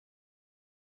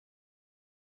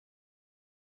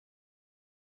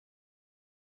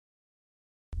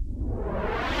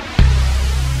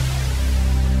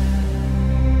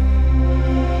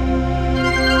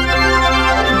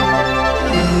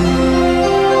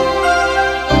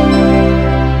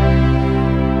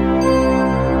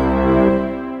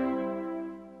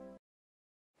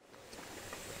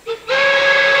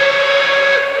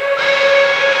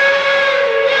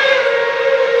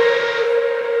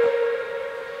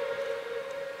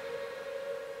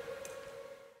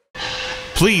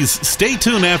Please stay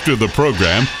tuned after the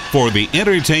program for the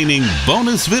entertaining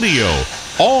bonus video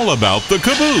all about the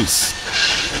caboose.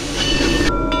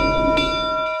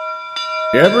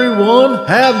 Everyone,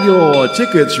 have your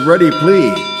tickets ready,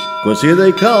 please, because here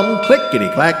they come,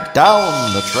 clickety-clack,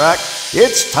 down the track.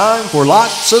 It's time for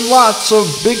lots and lots of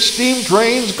big steam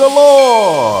trains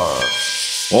galore.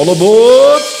 All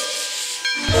aboard!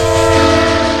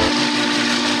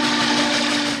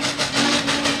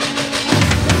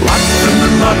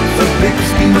 Lots of big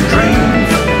steam trains,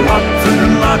 lots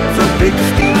and lots of big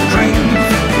steam trains,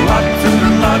 lots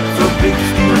and lots of big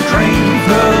steam trains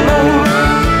galore.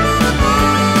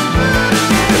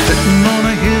 Sitting on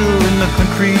a hill in the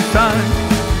countryside,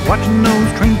 watching those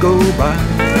trains go by.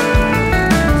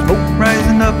 Smoke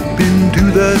rising up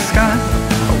into the sky,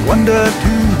 a wonder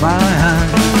to my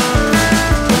eyes.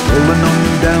 Rolling on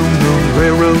down those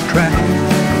railroad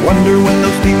tracks, wonder when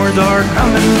those steamers are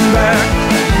coming back.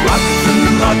 Lots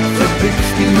and lots of big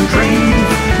steam trains,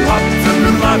 lots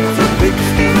and lots of big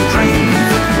steam trains,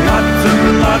 lots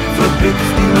and lots of big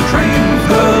steam trains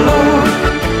galore.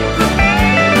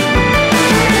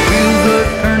 Wheels are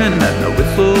turning and the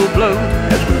whistle blows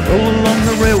as we roll along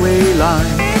the railway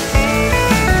line.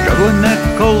 Struggling that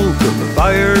coal till the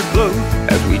fire glows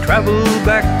as we travel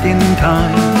back in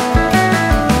time.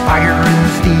 Fire and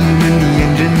steam in the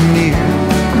engine near,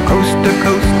 from coast to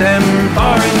coast and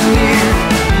far and near.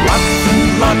 Lots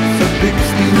and lots of big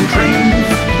steam trains,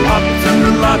 lots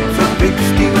and lots of big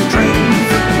steam trains,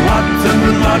 lots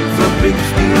and lots of big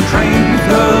steam trains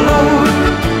galore.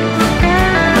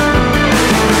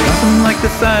 Nothing like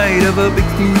the sight of a big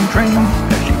steam train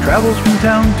as she travels from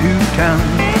town to town,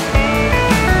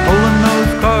 pulling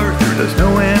those cars through the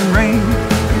snow and rain,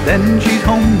 and then she's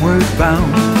homeward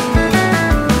bound.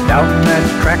 Down that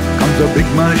track comes a big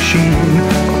machine,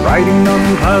 riding on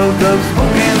clouds of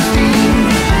smoke and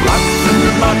steam. Lots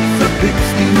and lots of big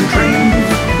steam trains,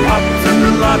 lots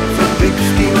and lots of big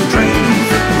steam trains,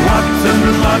 lots and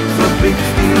lots of big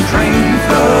steam trains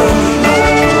galore.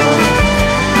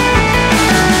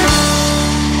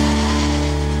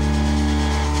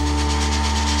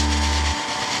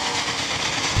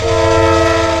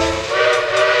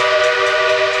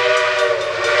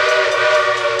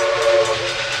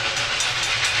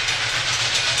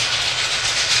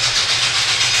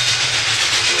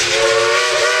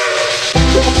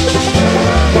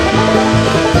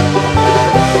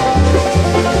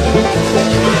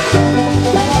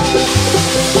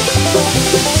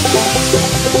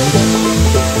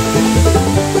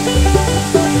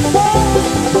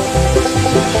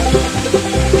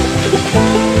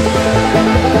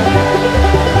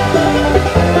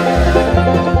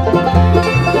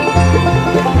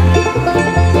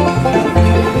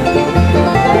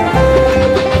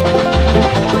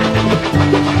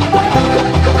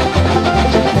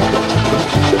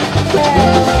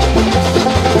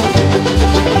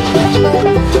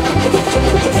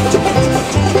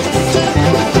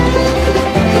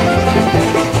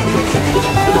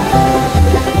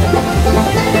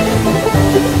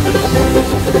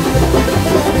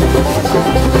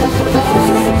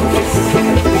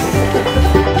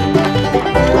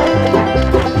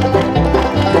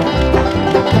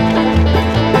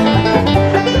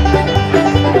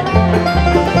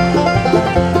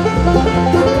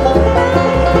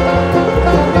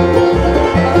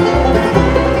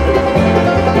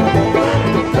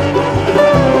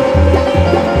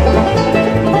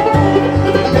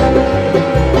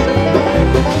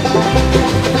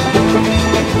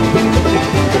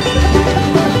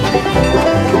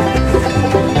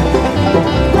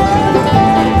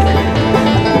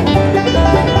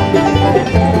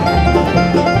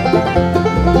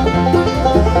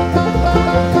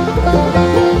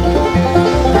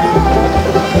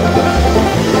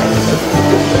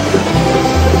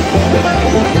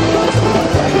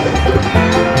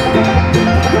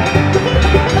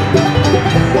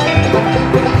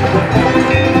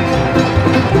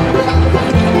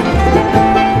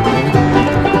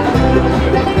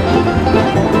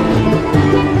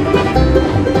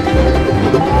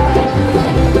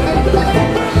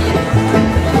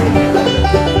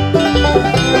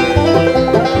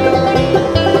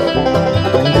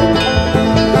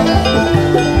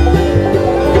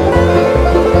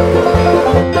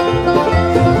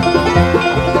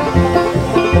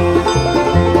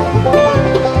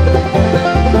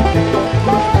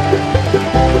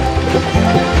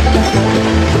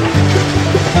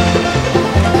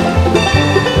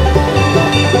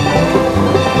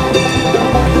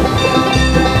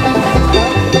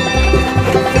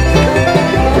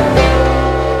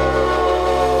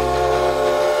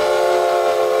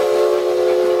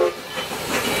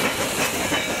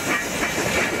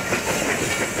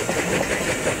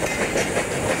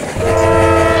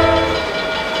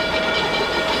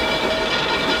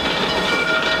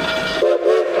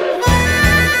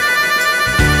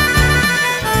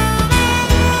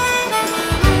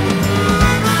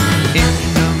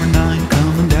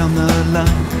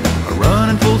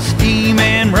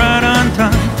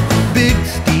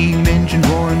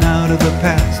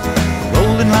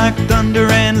 like thunder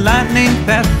and lightning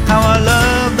fast. How I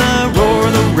love the roar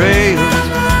of the rails.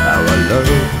 How I love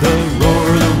the roar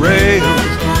of the rails.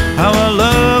 How I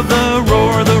love the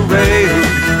roar of the rails.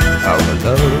 How I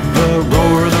love the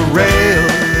roar of the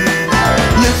rails.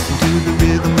 Listen to the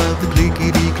rhythm of the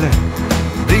clickety-clack.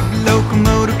 Big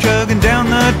locomotive chugging down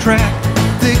the track.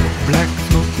 Thick black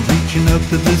smoke reaching up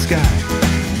to the sky.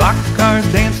 Boxcars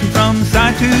dancing from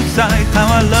side to side. How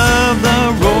I love the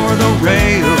roar of the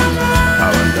rails. How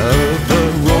I love the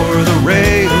roar of the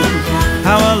rails.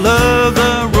 How I love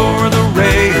the roar of the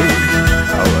rails.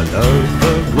 How I love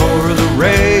the roar of the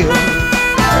rails.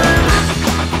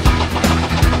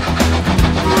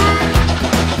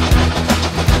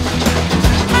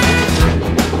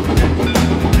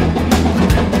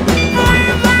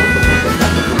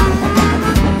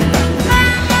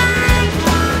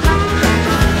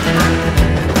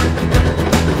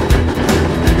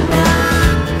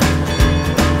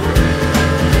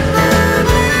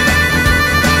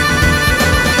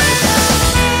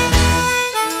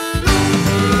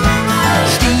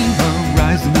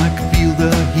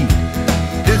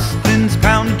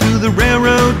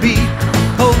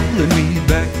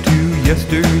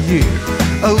 Yesteryear.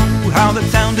 Oh, how that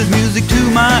sound is music to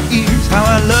my ears. How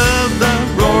I love the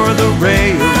roar of the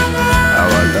rails. How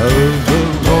I love the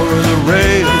roar of the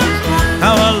rails.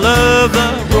 How I love the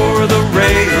roar of the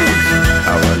rails.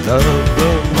 How I love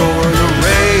the roar of the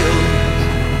rails.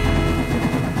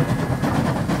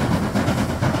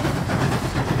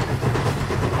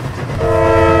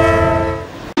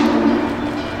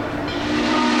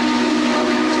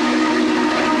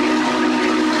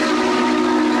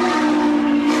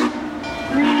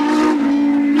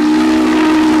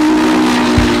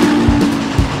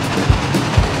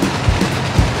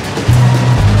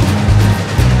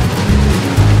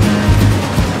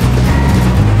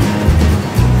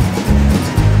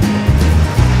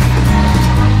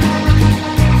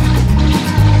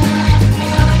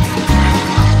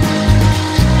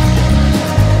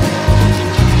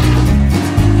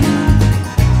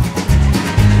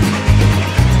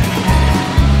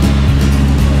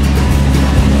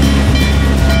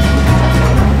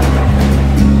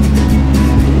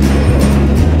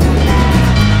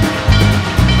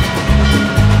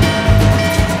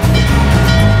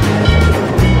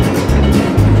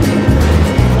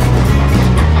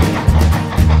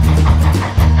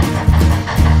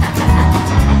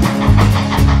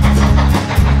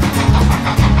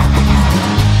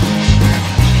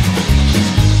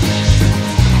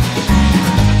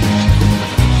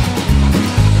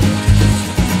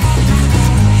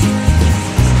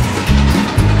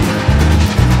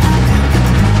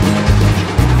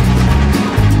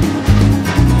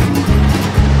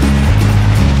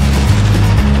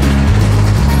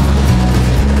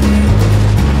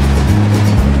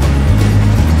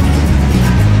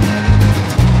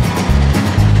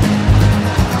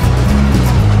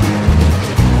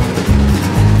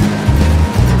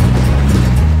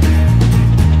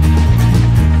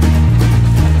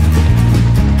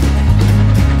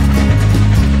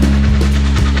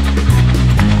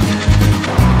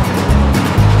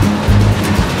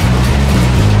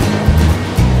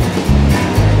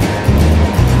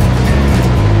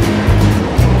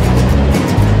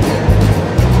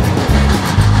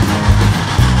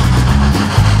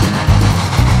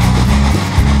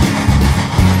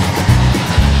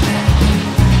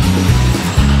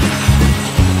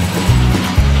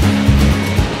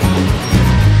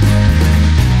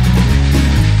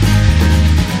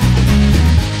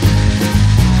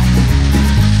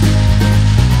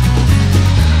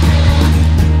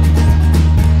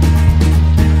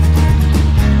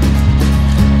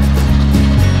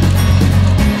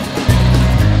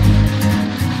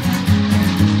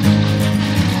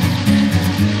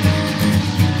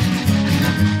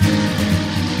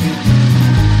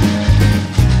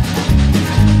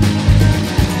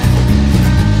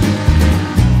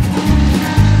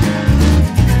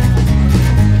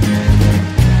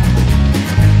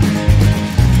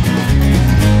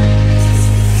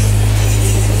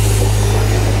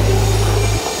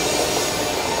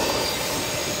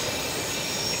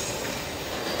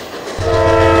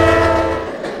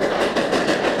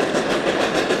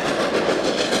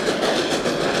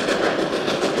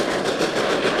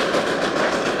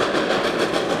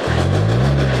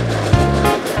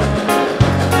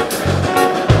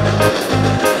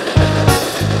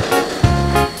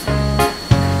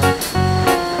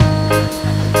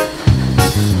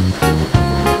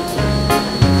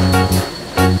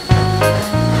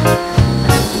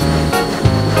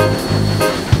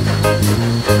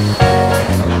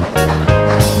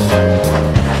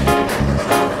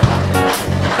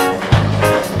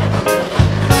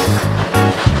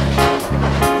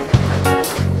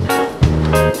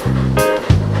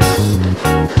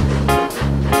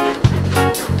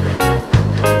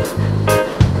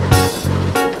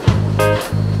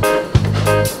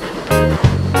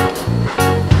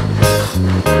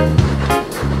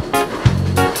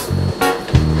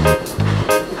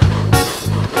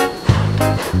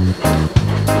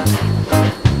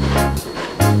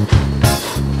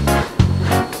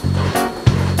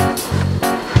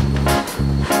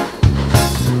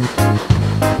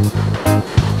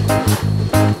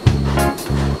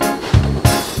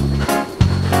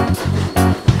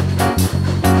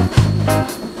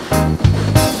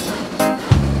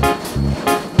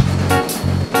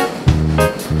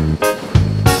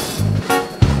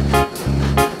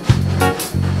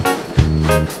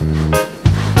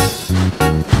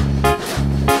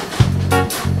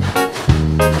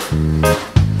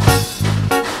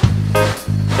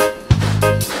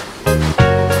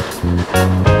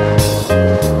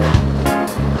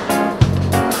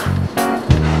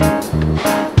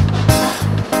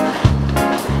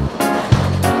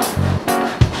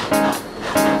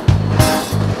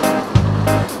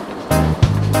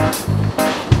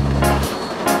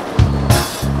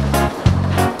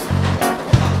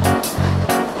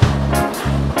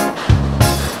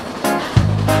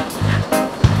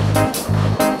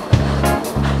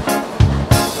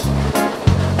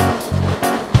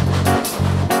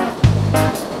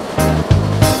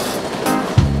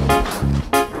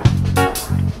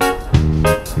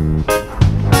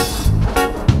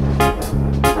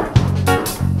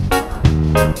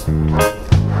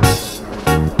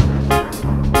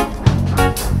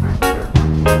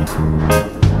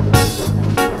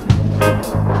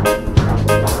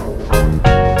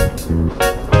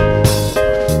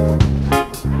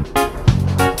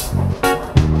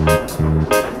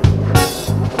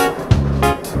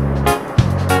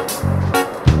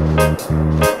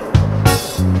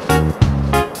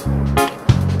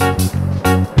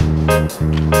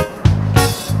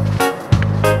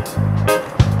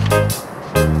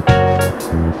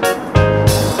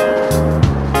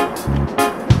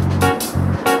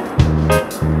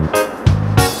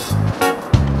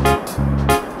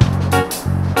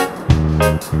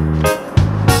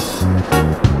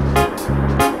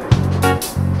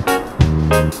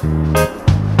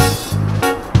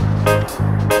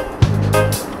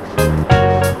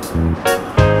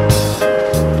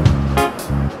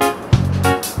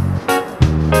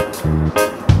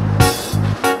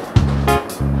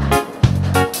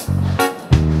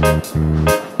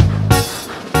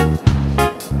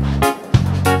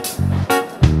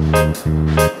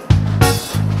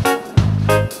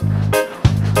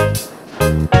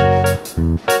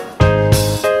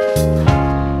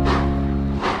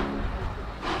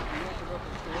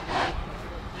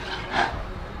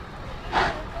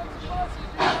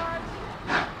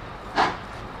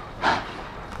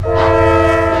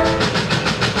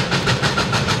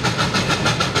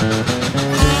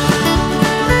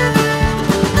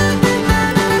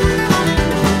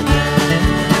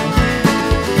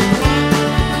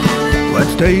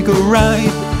 Take a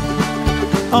ride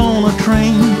on a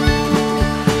train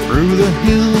through the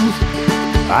hills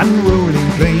and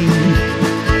rolling plains.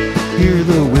 Hear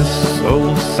the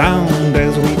whistle sound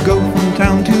as we go from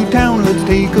town to town. Let's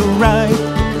take a ride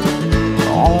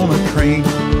on a train.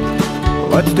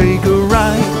 Let's take a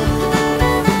ride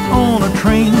on a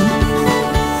train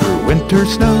through winter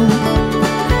snow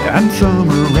and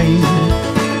summer rain.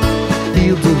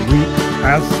 Fields of wheat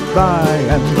pass by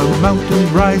and the mountains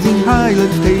rising high.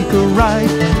 Let's take a ride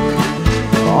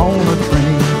on a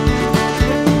train.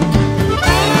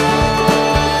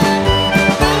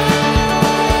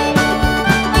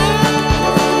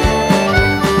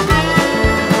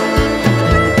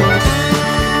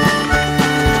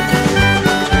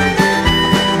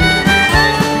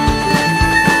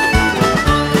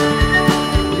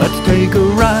 Let's take a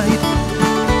ride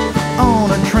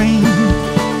on a train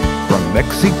from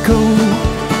Mexico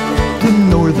to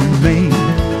northern Maine,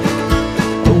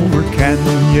 over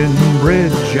Canyon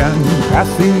Bridge and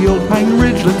past the old Pine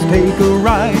Ridge. Let's take a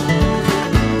ride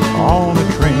on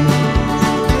a train.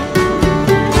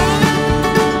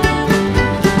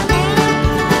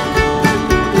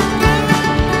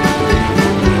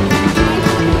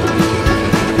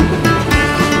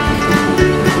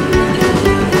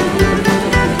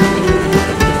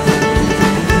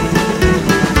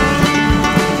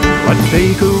 Let's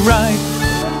take a ride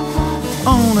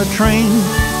on a train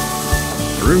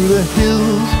through the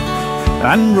hills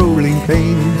and rolling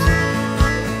plains,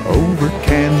 over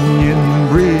Canyon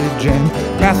Bridge and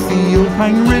past the old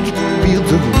Pine Ridge.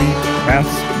 Fields of wheat pass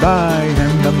by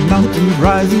and the mountains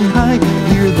rising high.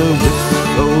 Hear the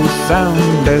whistle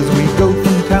sound as we go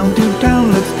from town to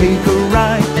town. Let's take a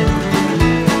ride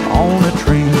on a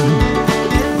train.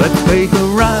 Let's take a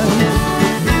ride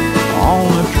on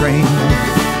a train.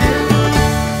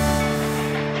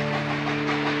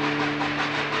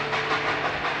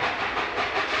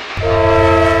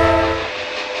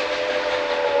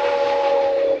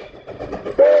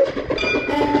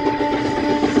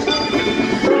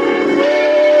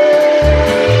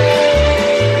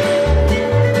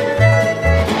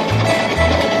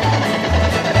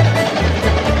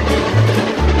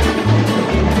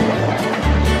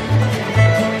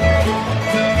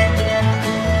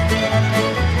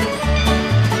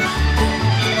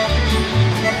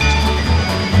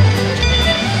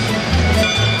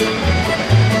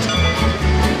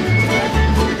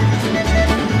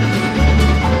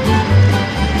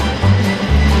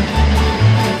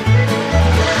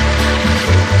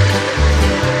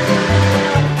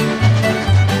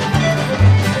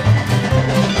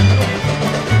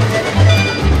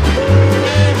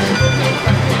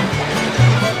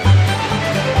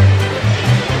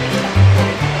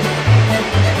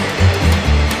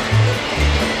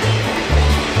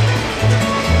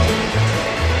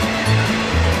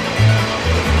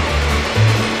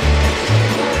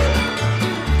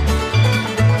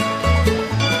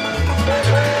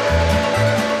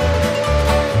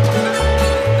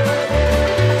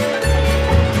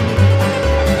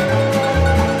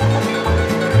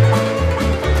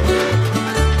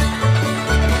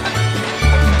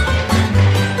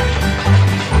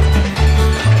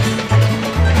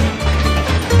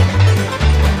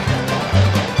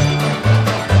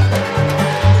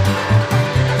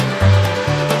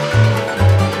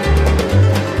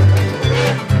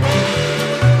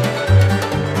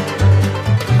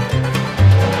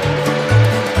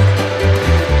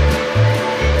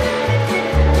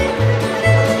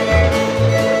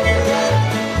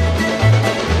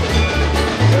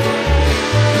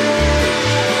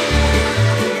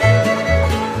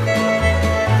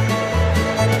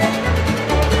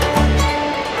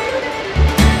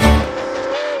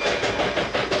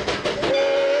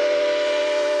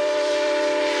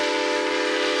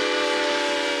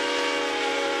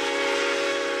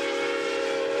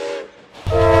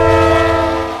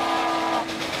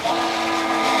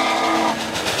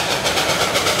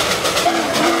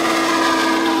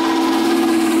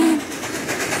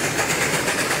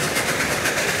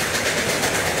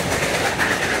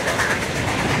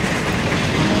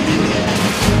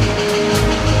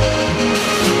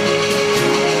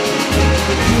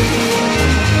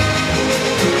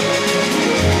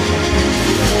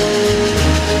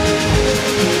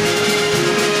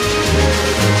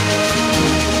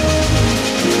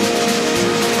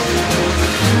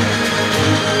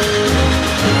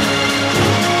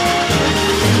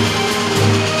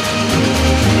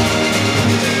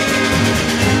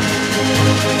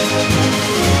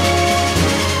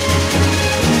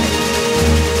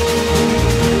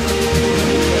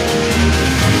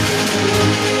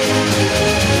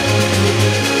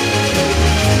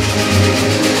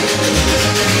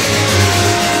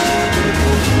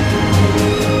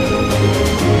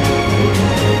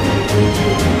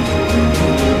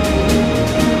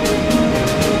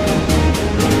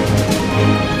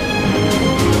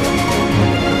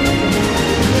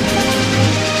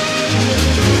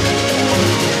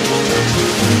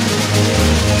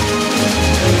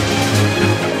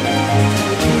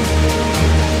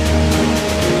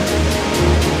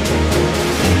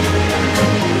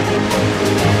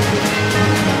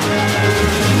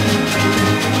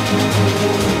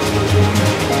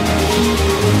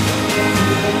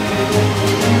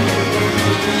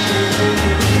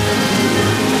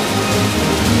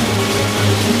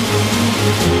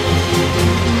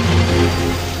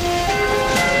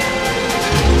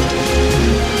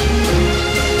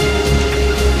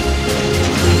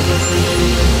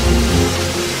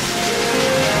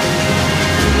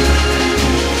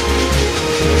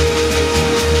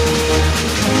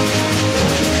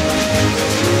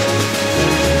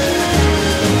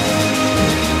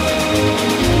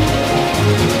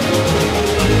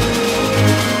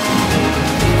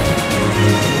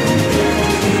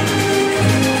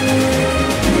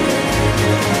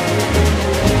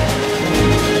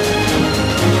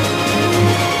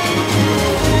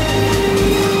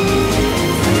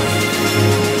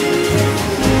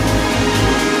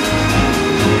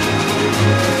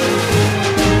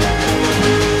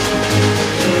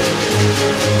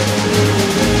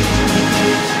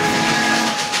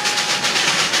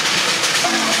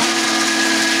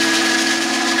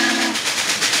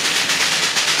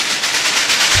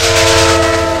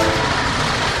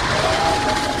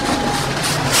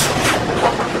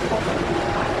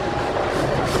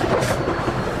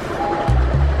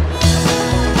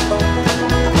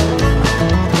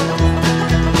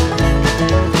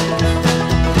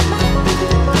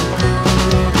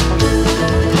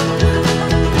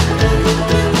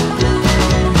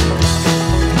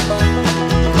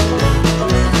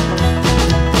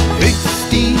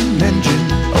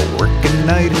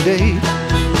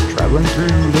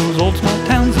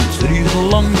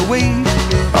 along the way.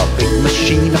 A big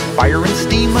machine of fire and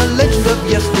steam, a legend of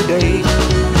yesterday.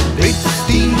 Big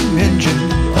steam engine,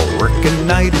 working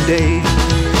night and day.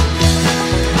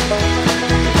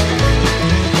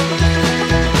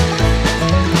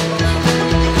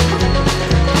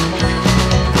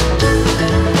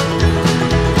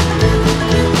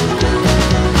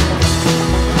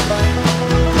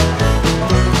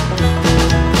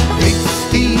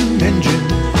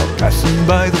 Passing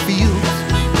by the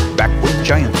fields, back when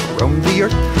giants roamed the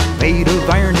earth, made of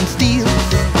iron and steel.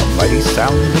 A mighty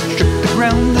sound that shook the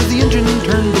ground as the engine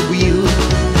turned the wheel.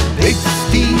 Big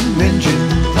steam engine,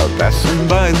 passing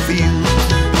by the fields.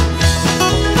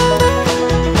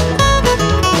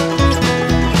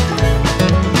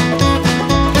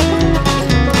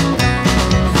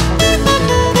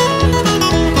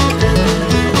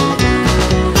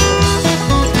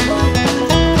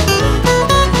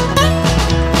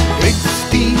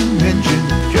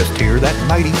 That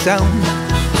mighty sound,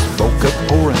 smoke up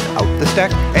pouring out the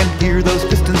stack, and hear those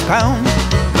pistons pound.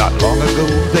 Not long ago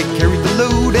they carried the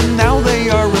load, and now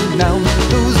they are renowned.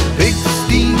 Those big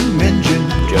steam engine,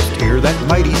 just hear that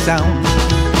mighty sound.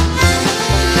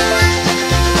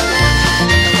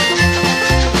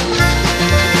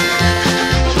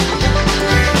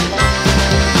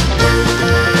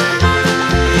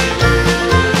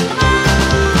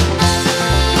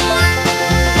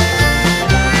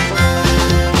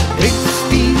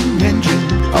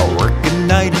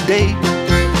 Night and day,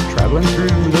 traveling through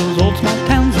those old small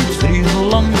towns and cities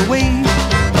along the way.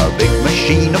 A big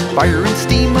machine of fire and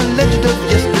steam, a legend of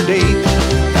yesterday.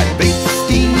 That big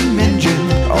steam engine,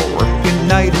 working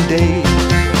night and day.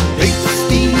 Big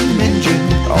steam engine,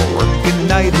 working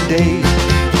night and day.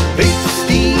 Big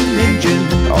steam engine,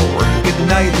 working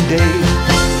night and day.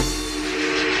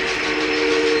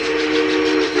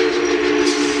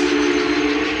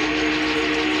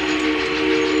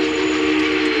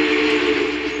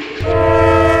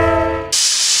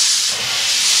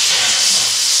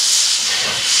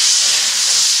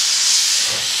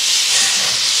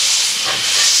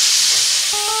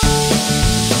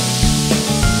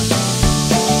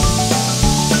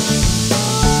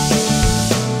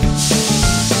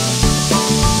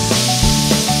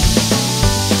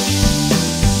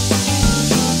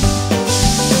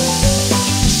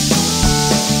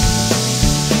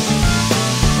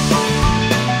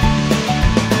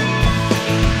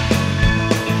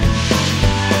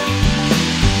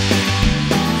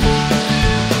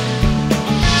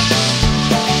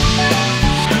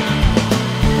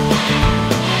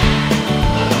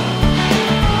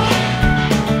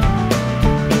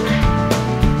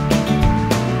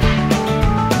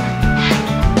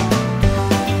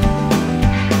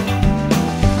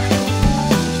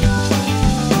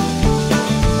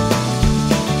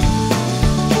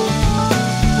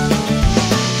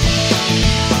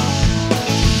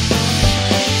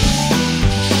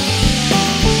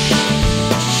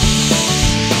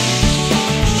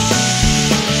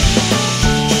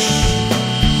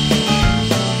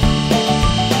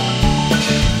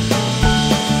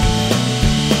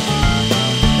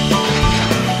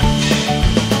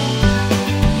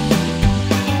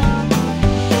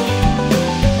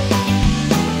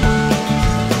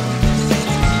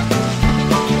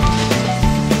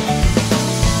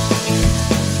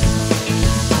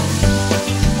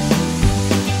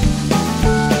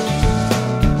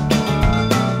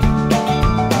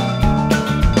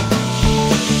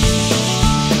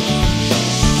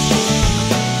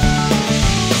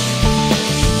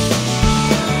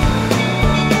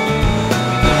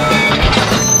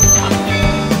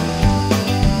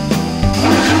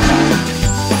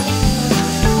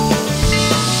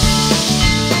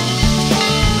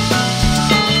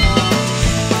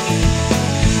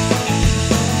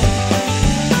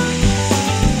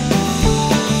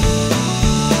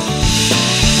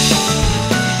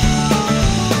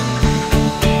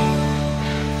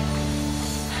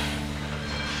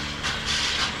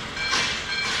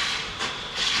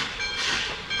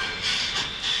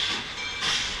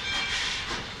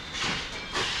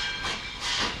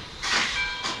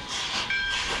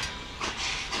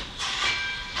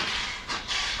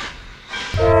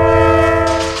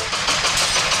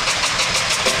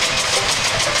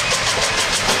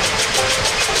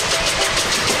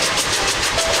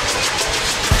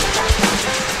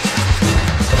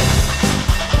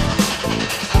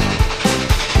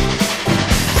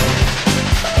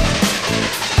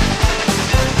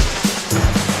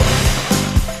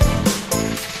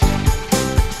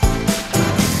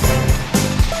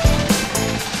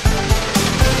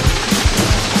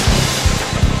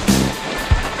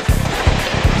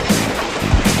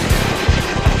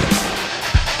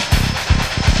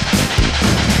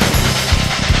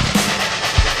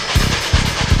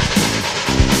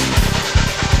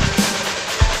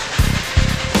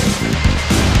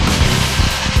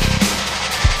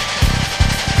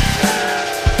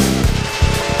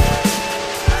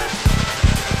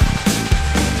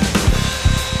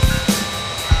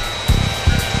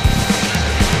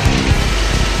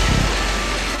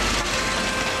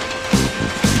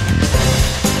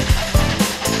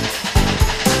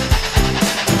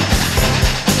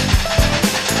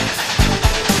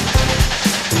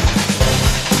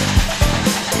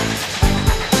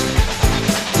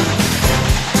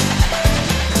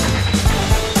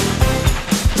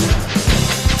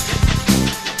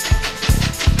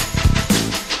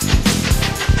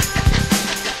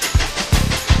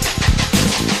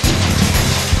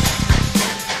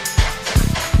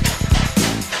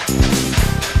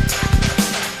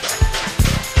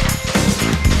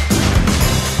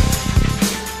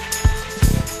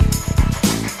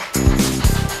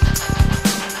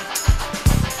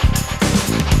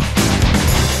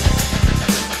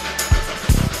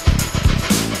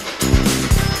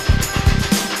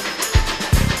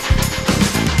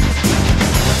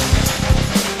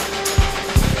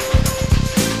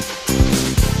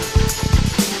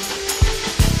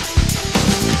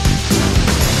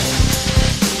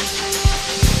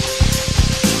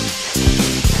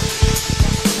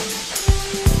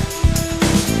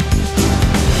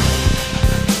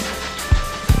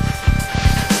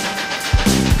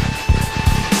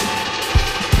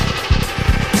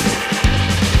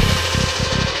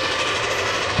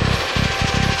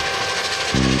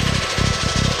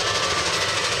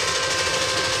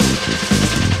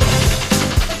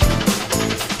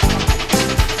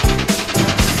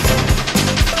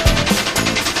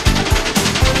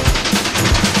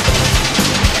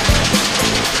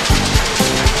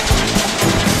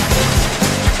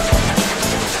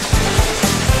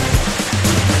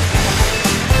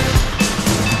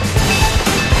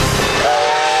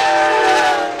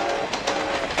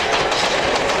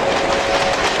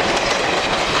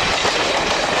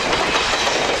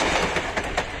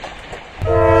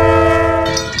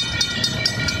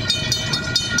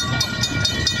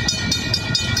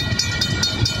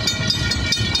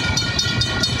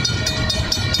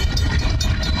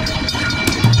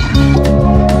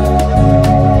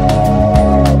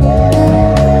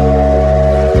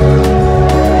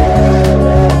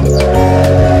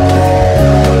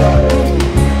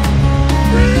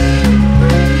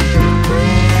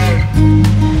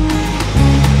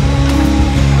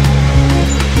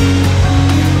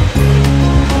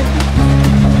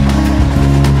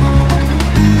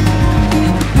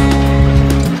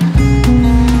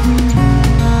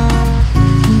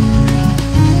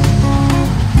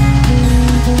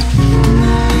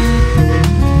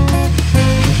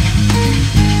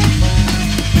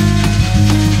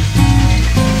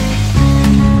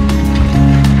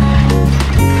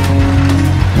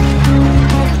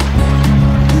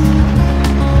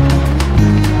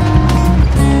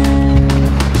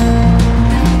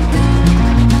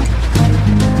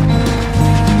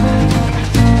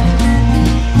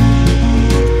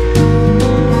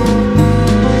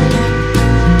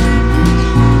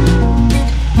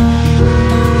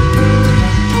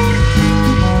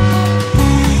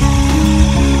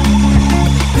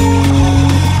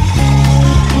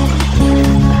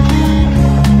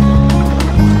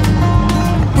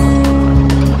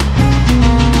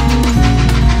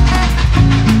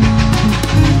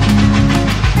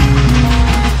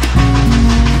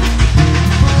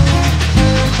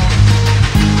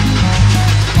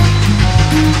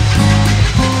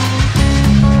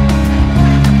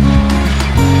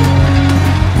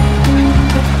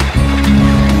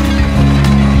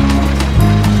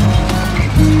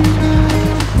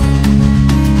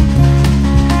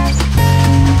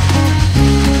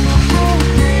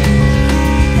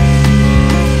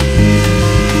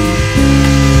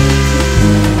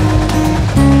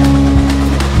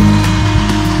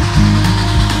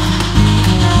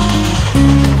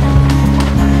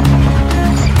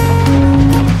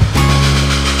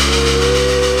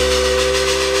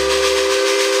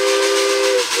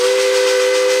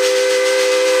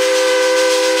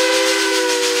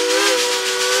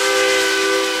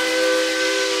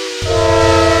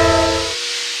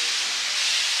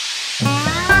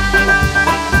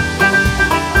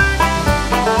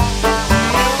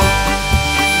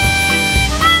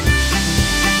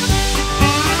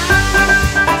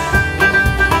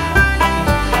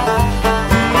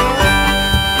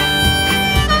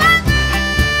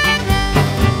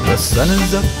 sun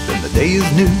is up and the day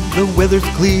is new. The weather's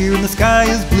clear and the sky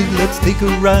is blue. Let's take a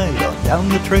ride on down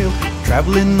the trail,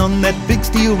 traveling on that big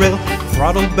steel rail.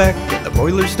 Throttle back and the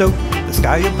boiler stoked. The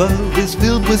sky above is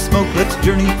filled with smoke. Let's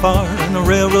journey far in a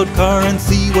railroad car and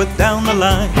see what's down the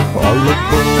line. All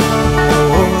aboard,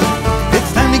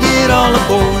 it's time to get all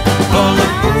aboard. All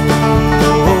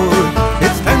aboard,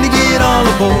 it's time to get all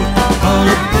aboard. All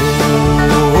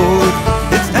aboard,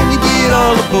 it's time to get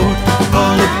all aboard.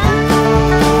 All aboard,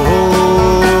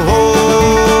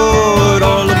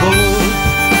 all aboard.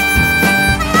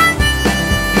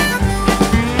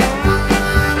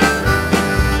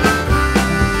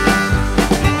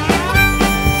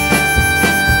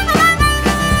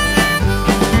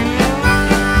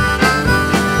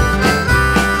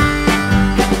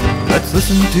 Let's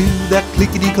listen to that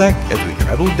clickety-clack as we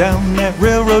travel down that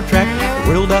railroad track. The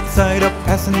world outside up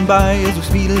passing by as we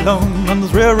speed along on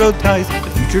those railroad ties. The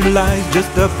future lies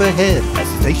just up ahead,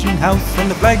 past the station house and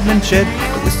the flagman shed.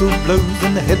 The whistle blows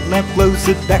and the headlamp glows.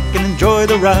 Sit back and enjoy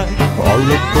the ride. All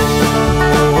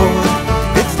aboard,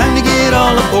 it's time to get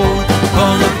all aboard.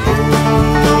 All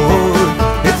aboard,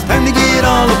 it's time to get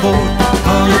all aboard.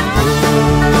 All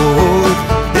aboard,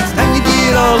 it's time to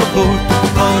get all aboard.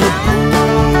 All aboard.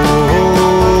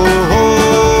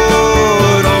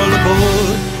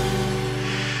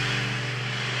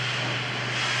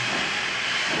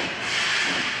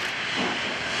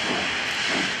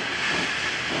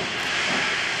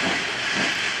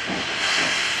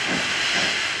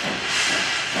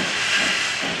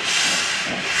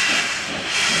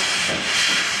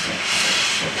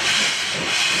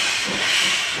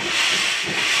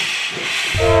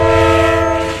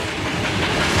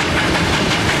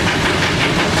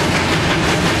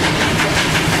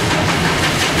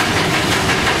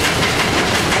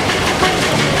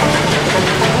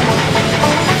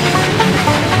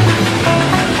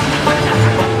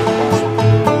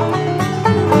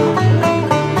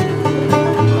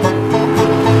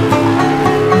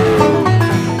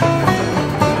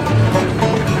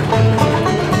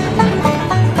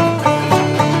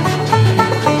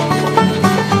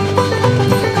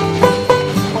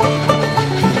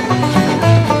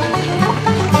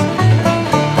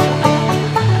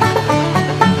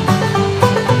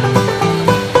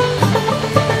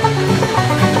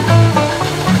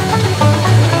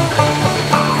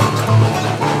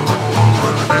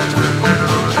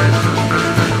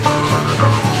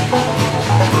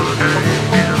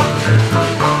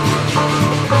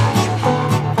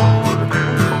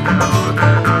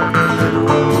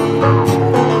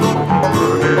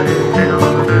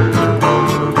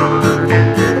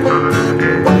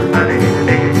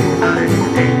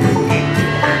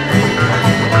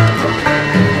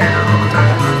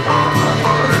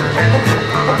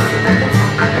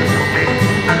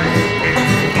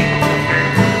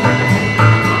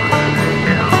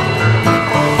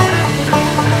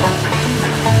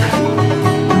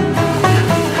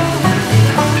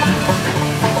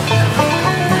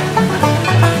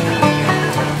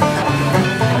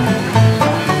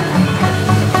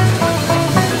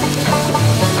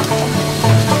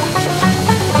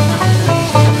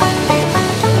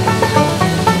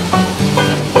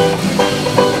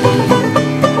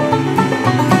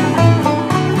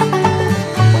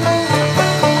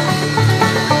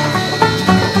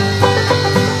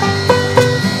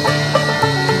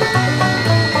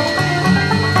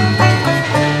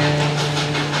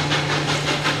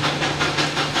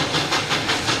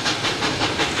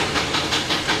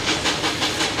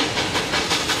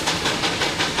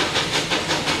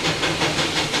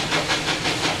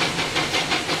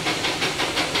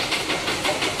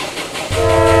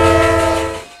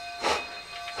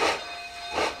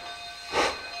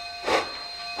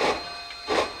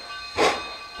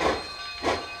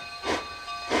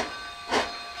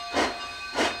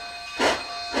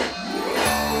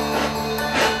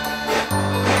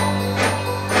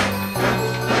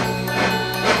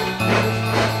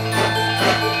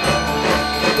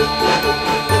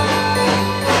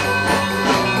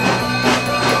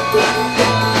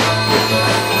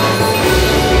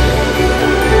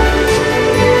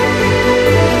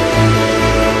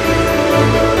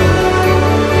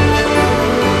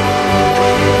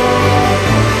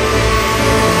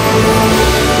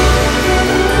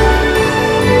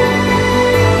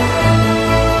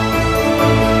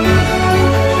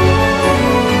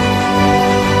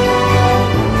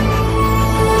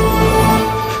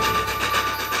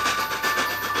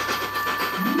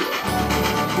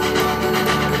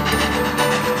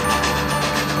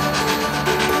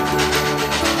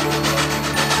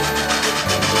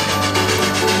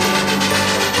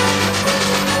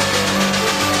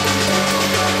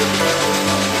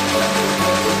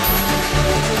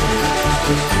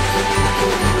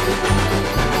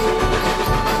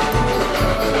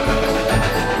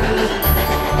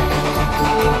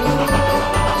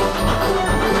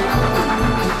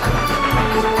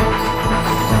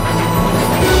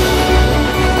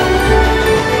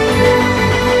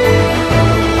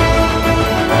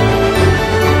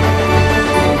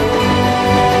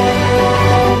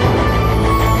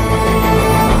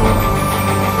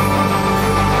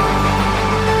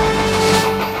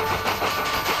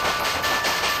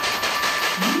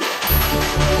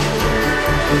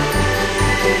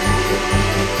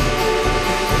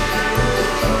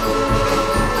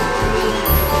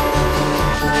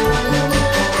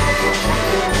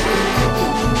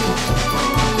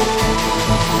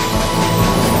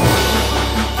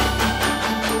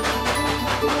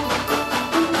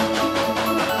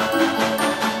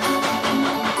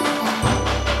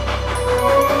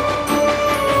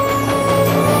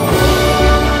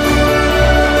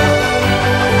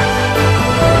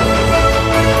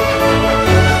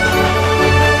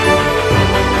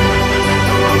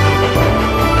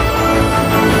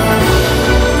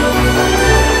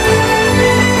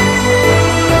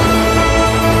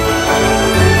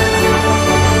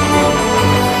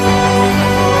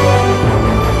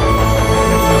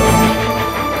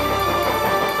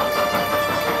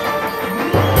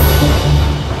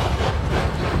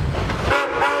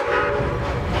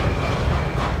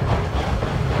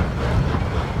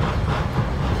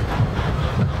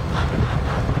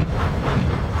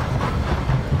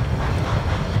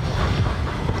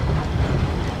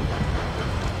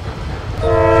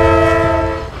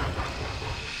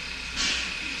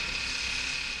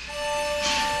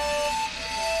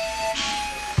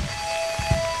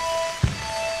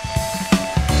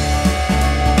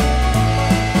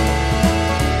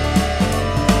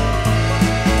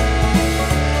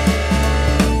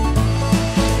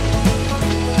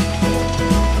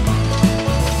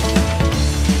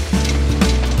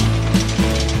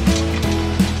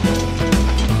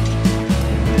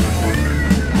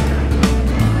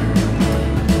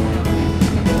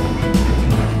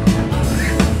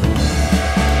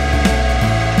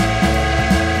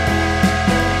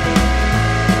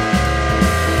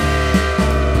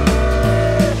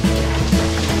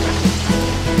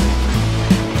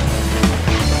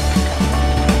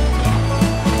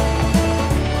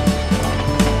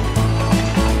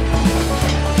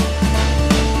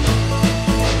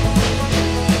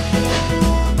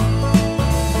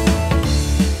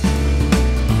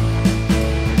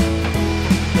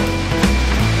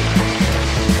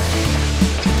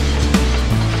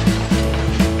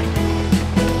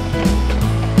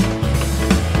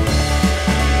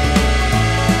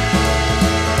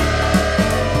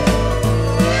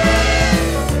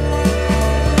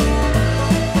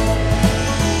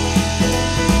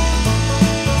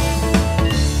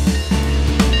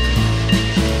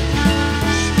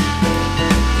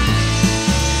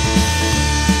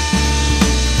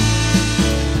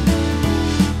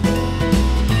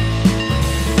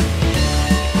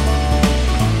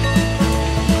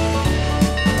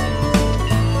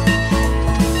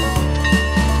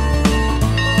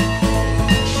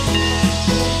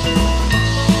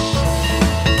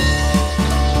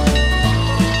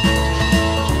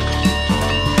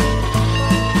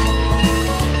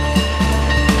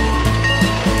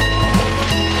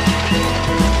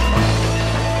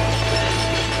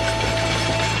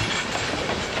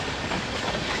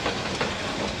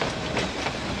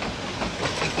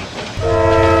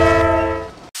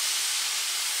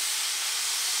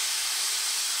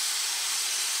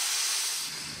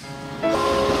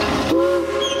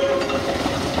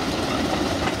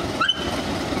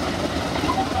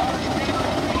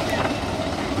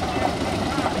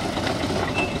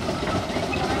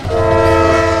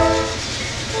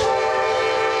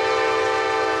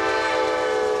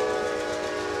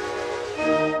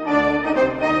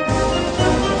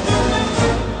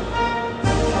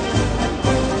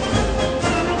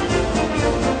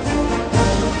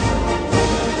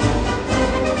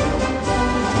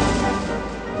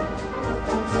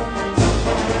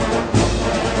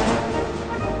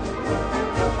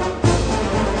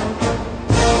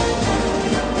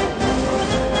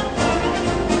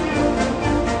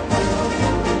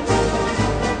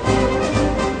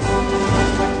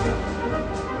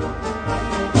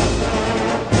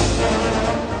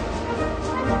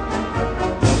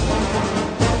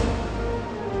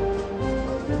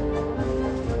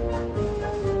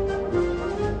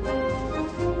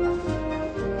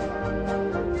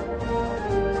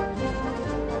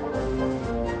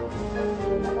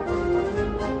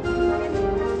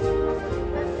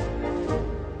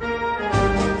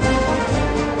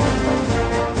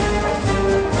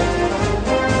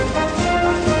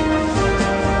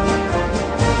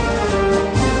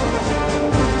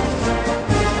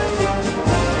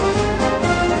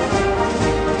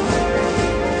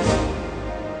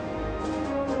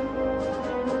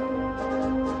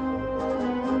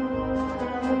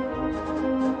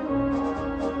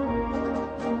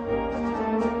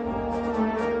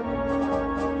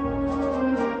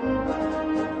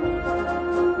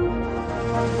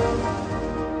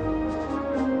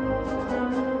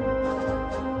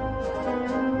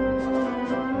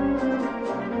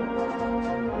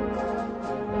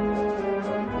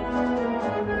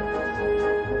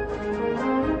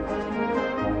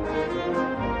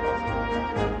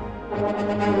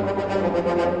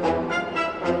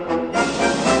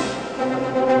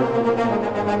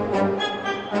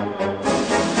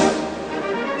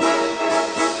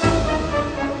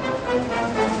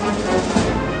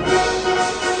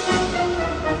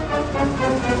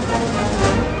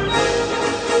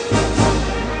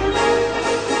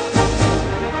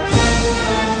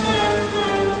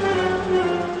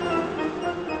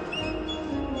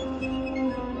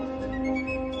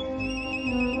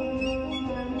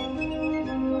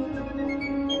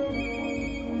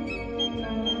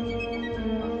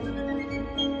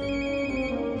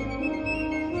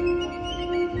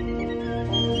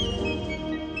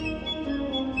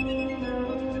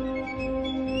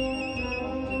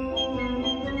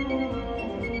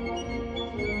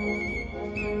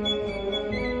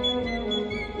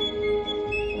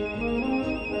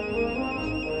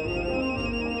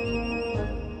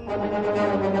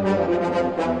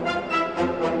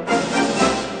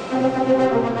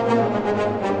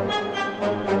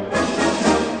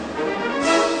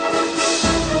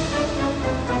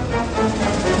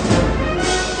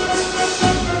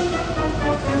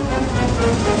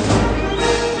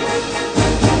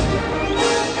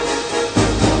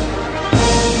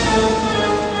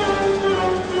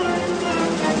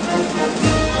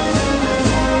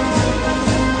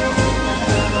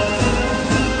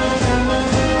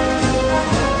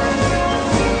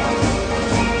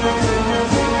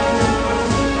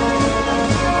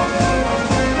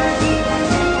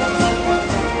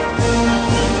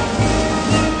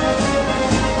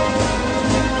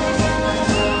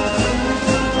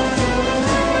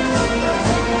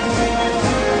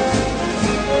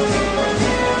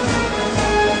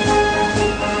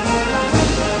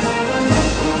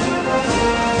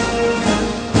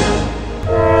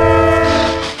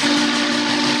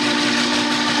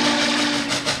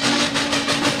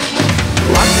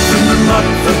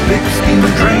 lots of big steam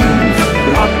trains,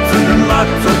 lots and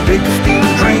lots of big steam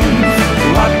trains,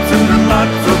 lots and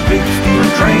lots of big steam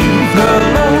trains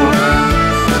galore.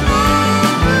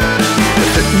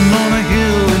 They're sitting on a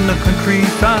hill in the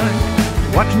countryside,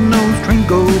 watching those trains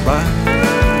go by.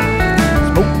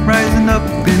 Smoke rising up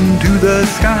into the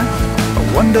sky, a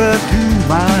wonder to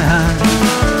my eyes.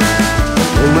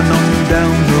 Rolling on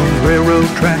down the railroad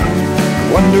track,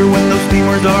 wonder when those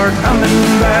steamers are coming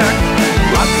back.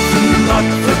 Lots and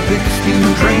lots of big steam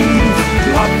trains,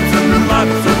 lots and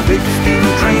lots of big steam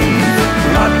trains,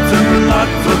 lots and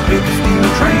lots of big steam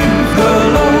trains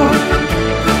galore.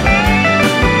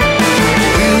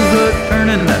 Wheels are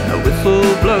turning and the whistle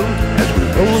blows as we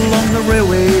roll along the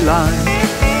railway line,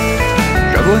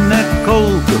 shoveling that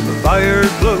coal till the fire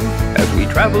glows as we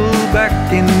travel back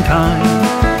in time.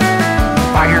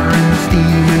 Fire and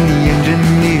steam in the engine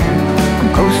near, from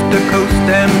coast to coast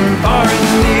and far and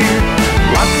near.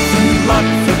 Lots and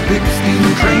lots of big steam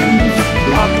trains,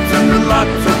 lots and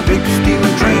lots of big steam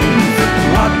trains,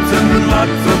 lots and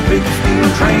lots of big steam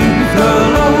trains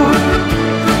galore.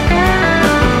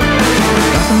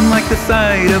 Nothing like the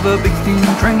sight of a big steam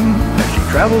train as she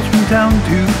travels from town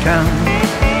to town,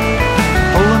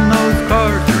 pulling those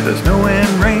cars through the snow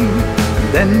and rain, and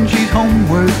then she's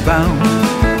homeward bound.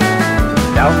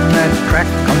 Down that track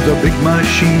comes a big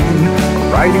machine,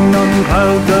 riding on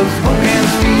clouds of smoke and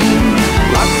steam.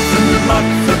 Lots and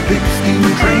lots of big steam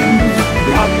trains,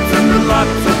 lots and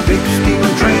lots of big steam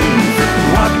trains,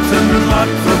 lots and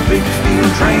lots of big steam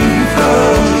trains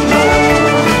galore.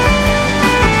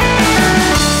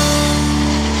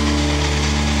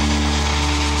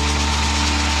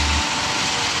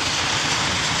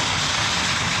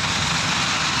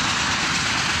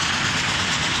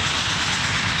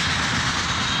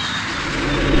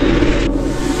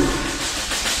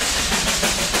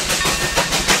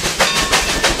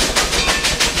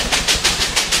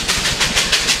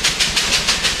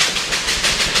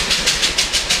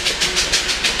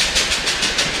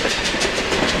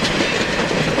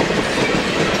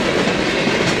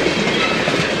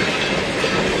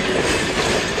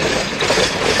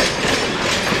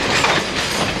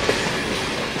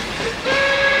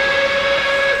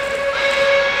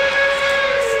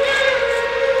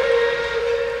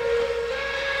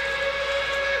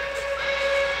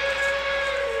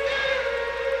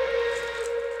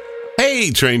 Hey,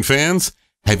 train fans!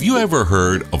 Have you ever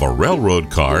heard of a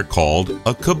railroad car called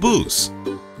a caboose?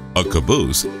 A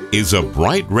caboose is a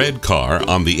bright red car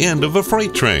on the end of a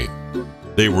freight train.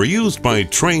 They were used by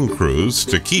train crews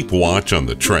to keep watch on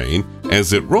the train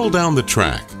as it rolled down the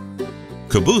track.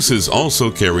 Cabooses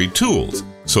also carried tools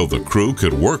so the crew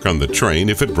could work on the train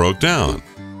if it broke down.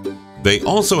 They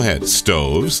also had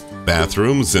stoves,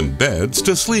 bathrooms, and beds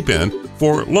to sleep in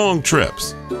for long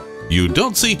trips. You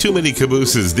don't see too many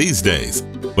cabooses these days,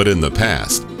 but in the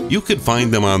past, you could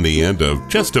find them on the end of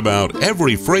just about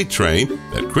every freight train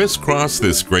that crisscrossed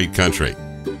this great country.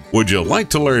 Would you like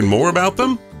to learn more about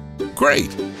them?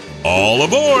 Great! All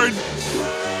aboard!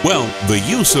 Well, the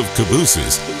use of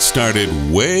cabooses started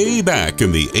way back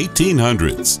in the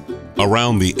 1800s.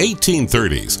 Around the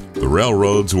 1830s, the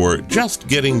railroads were just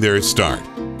getting their start,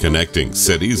 connecting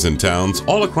cities and towns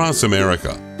all across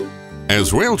America.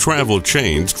 As rail travel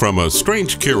changed from a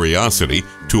strange curiosity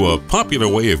to a popular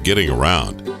way of getting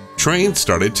around, trains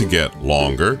started to get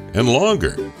longer and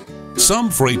longer. Some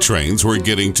freight trains were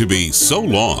getting to be so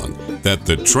long that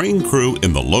the train crew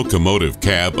in the locomotive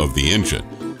cab of the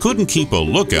engine couldn't keep a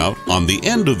lookout on the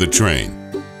end of the train.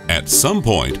 At some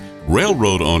point,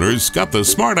 railroad owners got the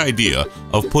smart idea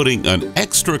of putting an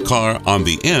extra car on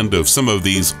the end of some of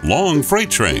these long freight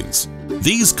trains.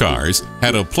 These cars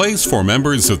had a place for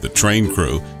members of the train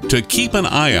crew to keep an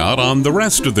eye out on the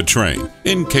rest of the train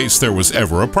in case there was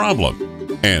ever a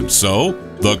problem. And so,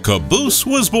 the caboose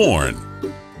was born.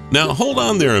 Now hold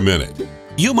on there a minute.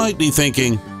 You might be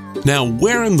thinking, now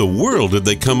where in the world did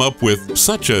they come up with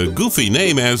such a goofy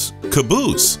name as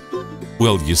caboose?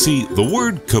 Well, you see, the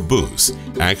word caboose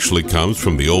actually comes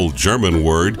from the old German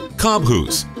word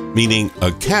Kabhus, meaning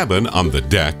a cabin on the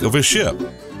deck of a ship.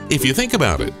 If you think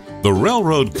about it, the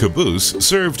railroad caboose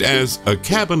served as a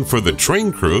cabin for the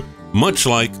train crew, much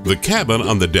like the cabin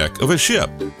on the deck of a ship.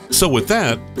 So with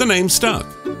that, the name stuck.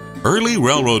 Early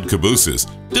railroad cabooses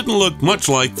didn't look much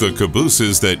like the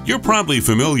cabooses that you're probably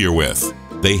familiar with.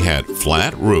 They had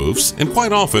flat roofs, and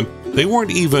quite often, they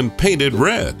weren't even painted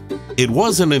red. It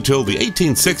wasn't until the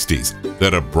 1860s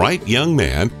that a bright young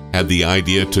man had the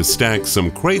idea to stack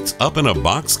some crates up in a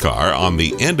boxcar on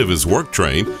the end of his work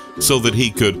train so that he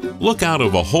could look out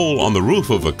of a hole on the roof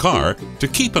of a car to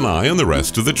keep an eye on the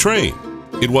rest of the train.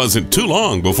 It wasn't too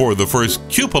long before the first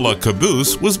cupola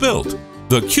caboose was built.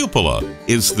 The cupola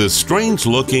is the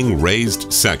strange-looking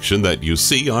raised section that you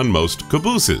see on most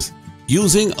cabooses.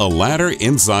 Using a ladder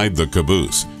inside the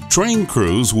caboose, train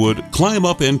crews would climb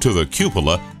up into the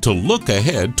cupola to look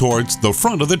ahead towards the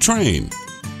front of the train.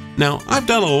 Now, I've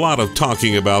done a lot of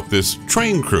talking about this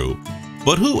train crew,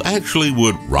 but who actually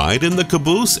would ride in the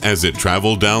caboose as it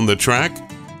traveled down the track?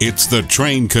 It's the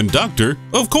train conductor,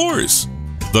 of course.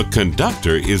 The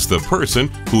conductor is the person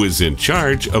who is in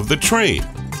charge of the train.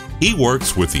 He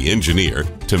works with the engineer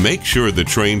to make sure the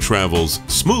train travels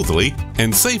smoothly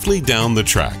and safely down the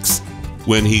tracks.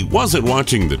 When he wasn't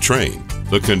watching the train,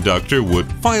 the conductor would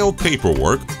file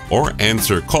paperwork or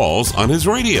answer calls on his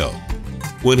radio.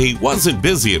 When he wasn't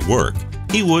busy at work,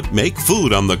 he would make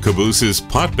food on the caboose's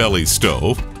potbelly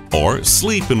stove or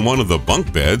sleep in one of the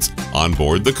bunk beds on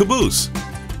board the caboose.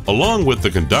 Along with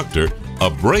the conductor, a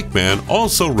brakeman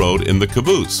also rode in the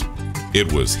caboose.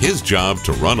 It was his job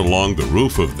to run along the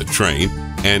roof of the train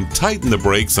and tighten the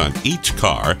brakes on each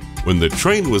car when the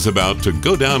train was about to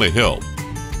go down a hill.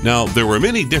 Now, there were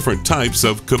many different types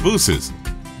of cabooses,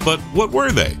 but what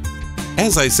were they?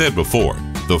 As I said before,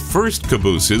 the first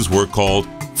cabooses were called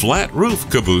flat roof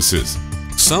cabooses.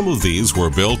 Some of these were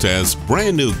built as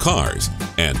brand new cars,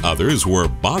 and others were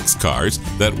box cars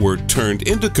that were turned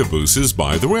into cabooses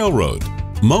by the railroad.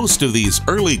 Most of these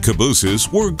early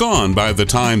cabooses were gone by the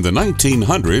time the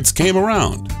 1900s came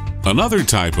around. Another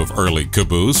type of early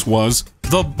caboose was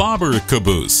the bobber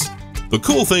caboose. The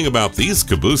cool thing about these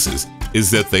cabooses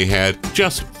is that they had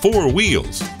just 4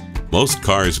 wheels. Most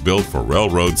cars built for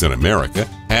railroads in America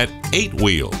had 8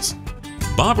 wheels.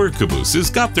 Bobber cabooses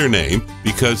got their name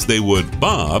because they would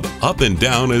bob up and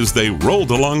down as they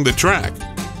rolled along the track.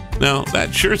 Now,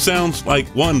 that sure sounds like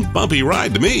one bumpy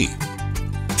ride to me.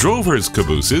 Drover's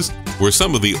cabooses were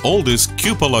some of the oldest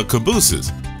cupola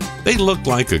cabooses. They looked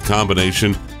like a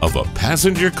combination of a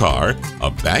passenger car,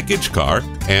 a baggage car,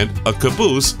 and a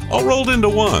caboose all rolled into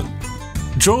one.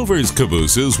 Drover's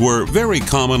cabooses were very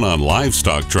common on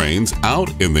livestock trains out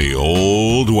in the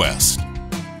Old West.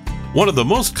 One of the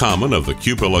most common of the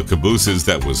cupola cabooses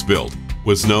that was built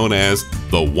was known as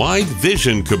the wide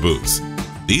vision caboose.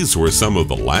 These were some of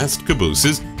the last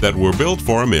cabooses that were built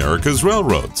for America's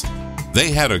railroads.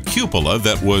 They had a cupola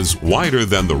that was wider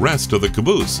than the rest of the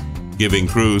caboose, giving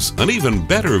crews an even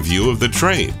better view of the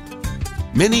train.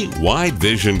 Many wide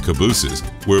vision cabooses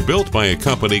were built by a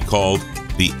company called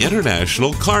the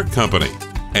International Car Company,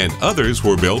 and others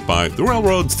were built by the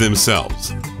railroads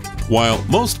themselves. While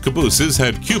most cabooses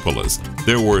had cupolas,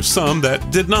 there were some that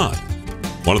did not.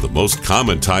 One of the most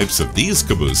common types of these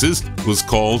cabooses was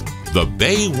called the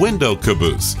bay window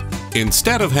caboose.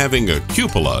 Instead of having a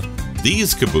cupola,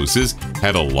 these cabooses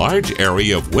had a large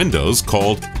area of windows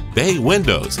called bay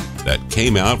windows that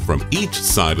came out from each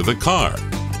side of the car.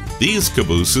 These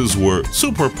cabooses were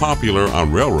super popular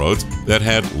on railroads that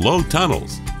had low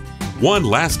tunnels. One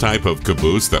last type of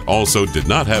caboose that also did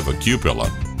not have a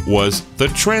cupola was the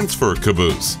transfer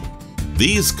caboose.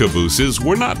 These cabooses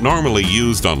were not normally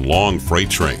used on long freight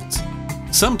trains.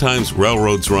 Sometimes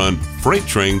railroads run freight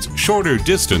trains shorter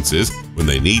distances when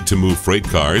they need to move freight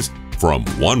cars from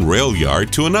one rail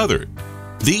yard to another.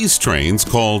 These trains,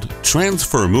 called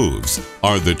transfer moves,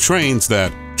 are the trains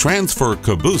that transfer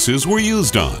cabooses were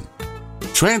used on.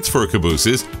 Transfer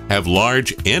cabooses have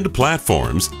large end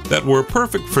platforms that were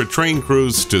perfect for train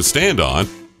crews to stand on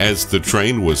as the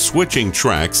train was switching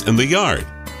tracks in the yard.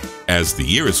 As the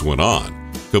years went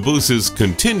on, cabooses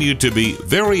continued to be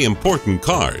very important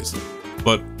cars.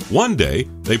 But one day,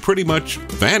 they pretty much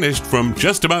vanished from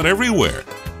just about everywhere.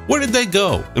 Where did they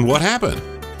go and what happened?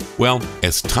 Well,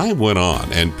 as time went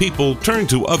on and people turned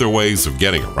to other ways of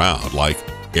getting around, like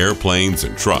airplanes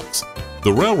and trucks,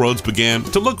 the railroads began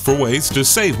to look for ways to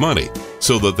save money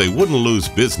so that they wouldn't lose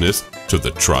business to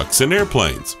the trucks and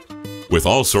airplanes. With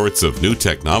all sorts of new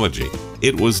technology,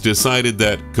 it was decided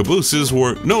that cabooses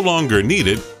were no longer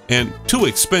needed and too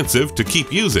expensive to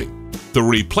keep using. The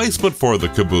replacement for the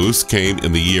caboose came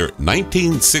in the year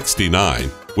 1969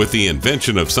 with the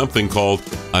invention of something called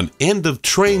an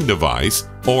end-of-train device,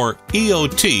 or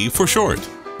EOT for short.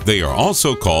 They are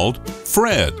also called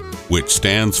FRED, which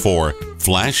stands for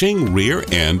Flashing Rear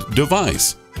End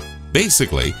Device.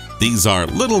 Basically, these are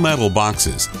little metal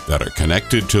boxes that are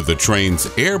connected to the train's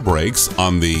air brakes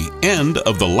on the end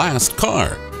of the last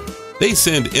car. They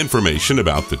send information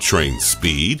about the train's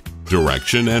speed,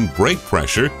 direction, and brake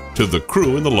pressure to the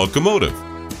crew in the locomotive.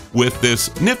 With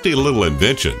this nifty little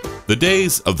invention, the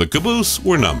days of the caboose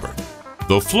were numbered.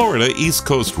 The Florida East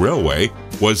Coast Railway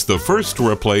was the first to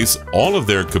replace all of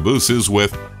their cabooses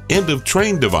with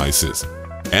end-of-train devices.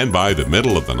 And by the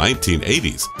middle of the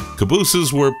 1980s,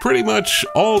 cabooses were pretty much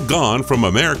all gone from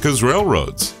America's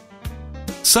railroads.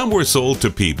 Some were sold to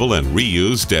people and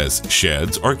reused as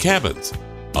sheds or cabins.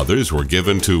 Others were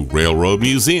given to railroad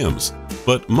museums,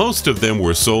 but most of them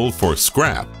were sold for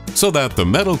scrap so that the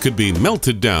metal could be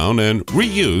melted down and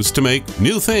reused to make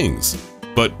new things.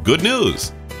 But good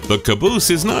news, the caboose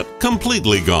is not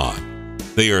completely gone.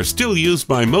 They are still used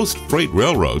by most freight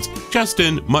railroads, just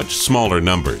in much smaller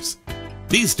numbers.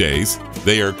 These days,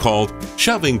 they are called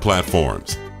shoving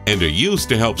platforms and are used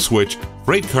to help switch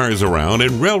freight cars around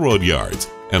in railroad yards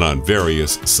and on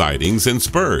various sidings and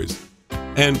spurs.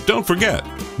 And don't forget,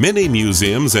 many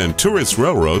museums and tourist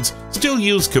railroads still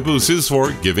use cabooses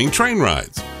for giving train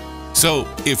rides. So,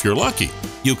 if you're lucky,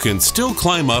 you can still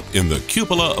climb up in the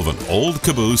cupola of an old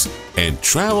caboose and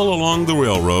travel along the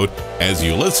railroad as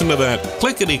you listen to that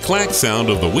clickety-clack sound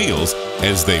of the wheels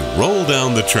as they roll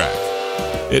down the track.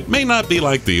 It may not be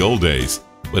like the old days,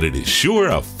 but it is sure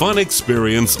a fun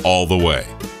experience all the way.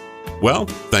 Well,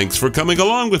 thanks for coming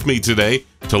along with me today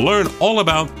to learn all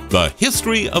about the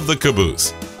history of the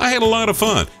caboose. I had a lot of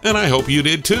fun, and I hope you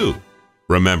did too.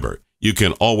 Remember, you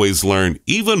can always learn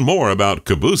even more about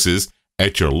cabooses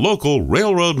at your local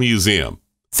railroad museum.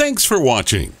 Thanks for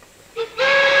watching.